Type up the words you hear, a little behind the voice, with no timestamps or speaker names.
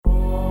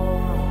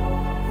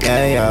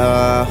Yeah,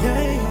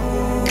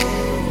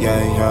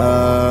 yeah.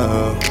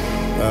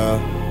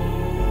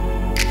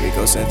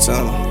 Rico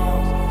Santana.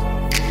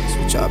 That's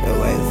what y'all been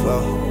waiting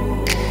for.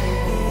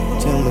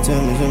 Timmy,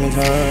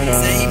 turn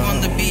up.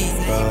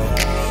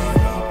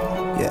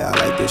 Yeah, I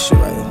like this shit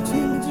right here.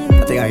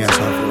 I think I got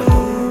something for it.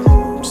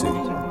 Let's see.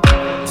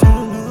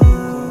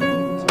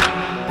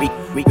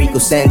 Rico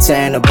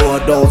Santana,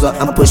 bulldozer.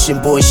 I'm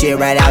pushing bullshit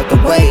right out the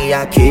way.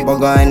 I keep on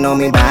going on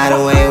me by the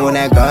way. When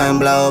that gun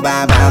blow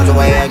by bounds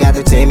away, I got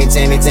the Timmy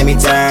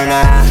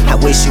Turner. I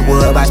wish you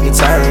would watch me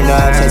turn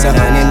up. Chase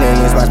 100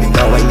 millions, watch me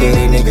go and get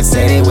it. Niggas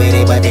say they with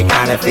it, but they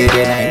kinda fit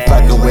it. I ain't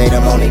fucking with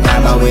them, only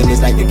got my witness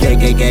like the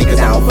KKK. Cause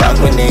I don't fuck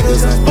with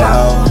niggas.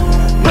 Blow.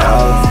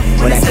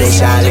 When that bitch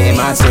shot in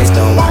my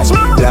system, watch me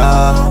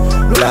blow.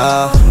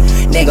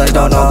 Niggas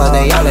don't know cause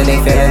they all and they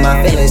feelin'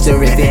 my feelings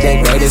terrific. They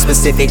rated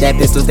specific, that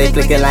pistols they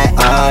clickin' like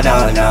oh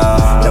no.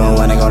 Don't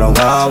wanna go to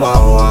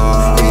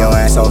war. Leave your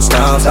ass so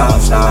strong.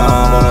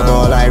 Wanna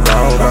go like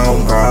roll.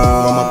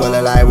 I'ma pull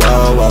it like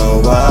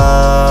whoa.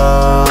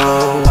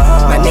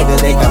 My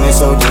niggas they comin'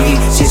 so deep,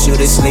 shit you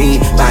to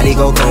sleep. Body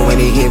go cold when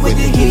they hit with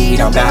the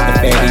heat. I'm bout to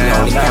fade,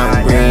 only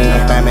countin' green.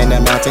 I'm climbing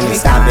the mountain and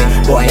stopping.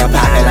 Boy, I'm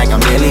poppin' like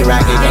I'm really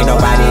rockin'. Ain't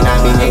nobody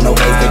not me, ain't no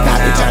face to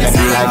copy. Tryna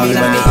be like me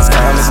when niggas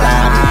come and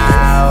stop me.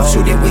 I'm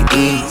shooting with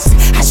ease,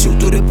 I shoot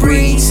through the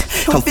breeze.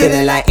 I'm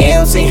feeling like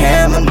MC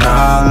Hammer,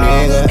 nah,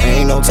 nigga.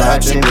 Ain't no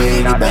touching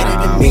me, you better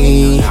than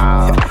me.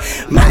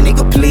 My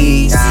nigga,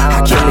 please.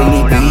 I kill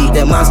any beat,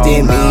 the monster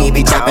in me.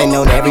 Be chopping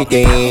on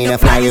everything, the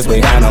flyers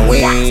without no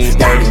wings.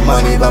 Dirty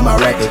money, but my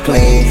record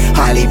clean.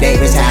 Harley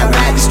Davis, how I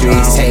ride the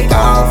streets, take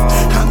off.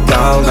 I'm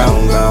gone.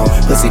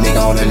 Pussy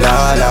nigga on the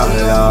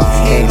low.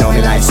 Ain't on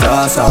me like so.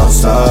 I'm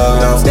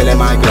still in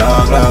my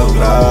glow.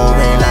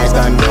 Green lights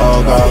done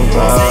go.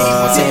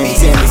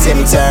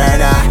 Timmy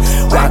Turner.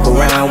 Walk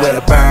around with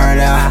a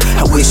burner.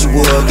 I wish you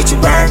would get you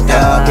burnt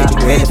up. Get you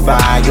lit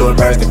fire, you'll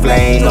burst the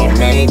flame. No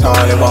name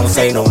calling, won't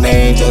say no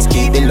name. Just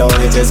keep it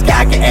loaded, just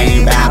cock and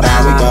aim. Bow,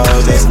 we go,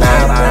 just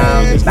now.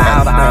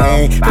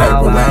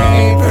 Purple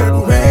rain.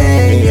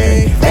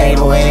 Fade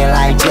away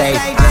like Jay.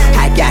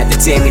 I got the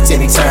Timmy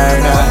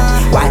Turner.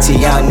 Watch a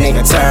young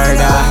nigga turn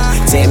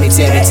up. Timmy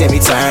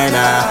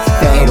Turner.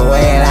 Fade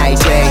away like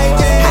Jay.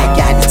 I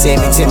got the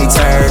Timmy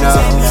Turner.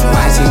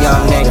 Watch a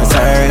young nigga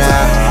turn up.